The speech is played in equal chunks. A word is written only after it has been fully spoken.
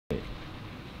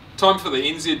Time for the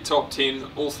NZ Top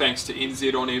 10, all thanks to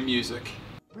NZ On Air Music.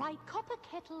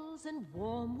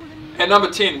 At number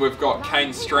 10 we've got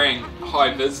Kane Strang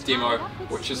High Vis demo,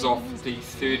 which is off the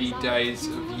 30 Days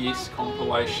of Yes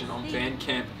compilation on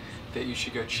Bandcamp that you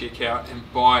should go check out and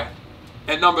buy.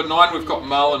 At number 9 we've got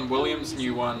Marlon Williams'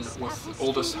 new one with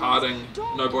Aldous Harding,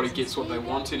 Nobody Gets What They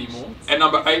Want Anymore. At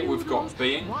number 8 we've got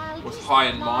Being with High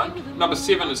in Mind. Number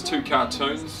 7 is Two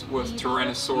Cartoons with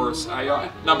Tyrannosaurus A.I.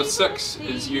 Number 6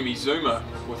 is Yumi Zouma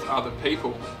with Other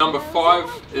People. Number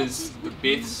 5 is the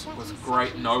Beths with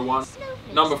Great No One.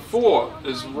 Number 4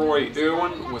 is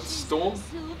Irwin with Storm.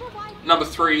 Number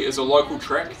 3 is a local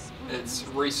track. It's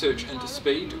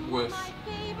Researchintospeed with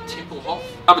Templhof.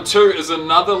 Number 2 is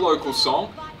another local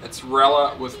song. It's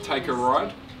Rella with Take a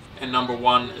Ride. And number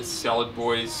 1 is Salad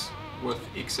Boys with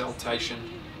Exaltation.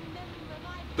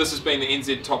 This has been the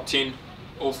NZ Top 10.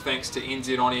 All thanks to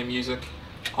NZ On Air Music.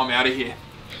 I'm out of here.